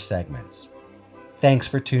sidebar segments. Thanks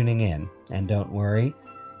for tuning in, and don't worry,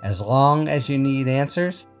 as long as you need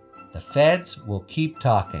answers, the Feds will keep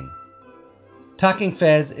talking. Talking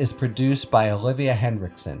Feds is produced by Olivia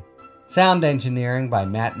Hendrickson, sound engineering by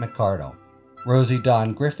Matt McCardle. Rosie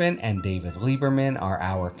Dawn Griffin and David Lieberman are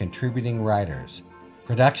our contributing writers.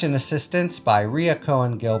 Production assistance by Rhea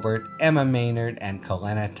Cohen-Gilbert, Emma Maynard, and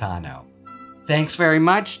Kalena Tano. Thanks very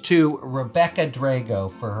much to Rebecca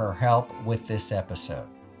Drago for her help with this episode.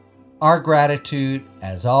 Our gratitude,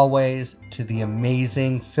 as always, to the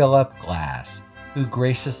amazing Philip Glass, who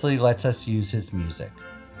graciously lets us use his music.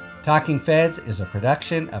 Talking Feds is a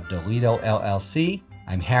production of Delito LLC.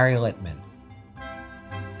 I'm Harry Litman.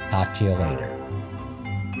 Talk to you later.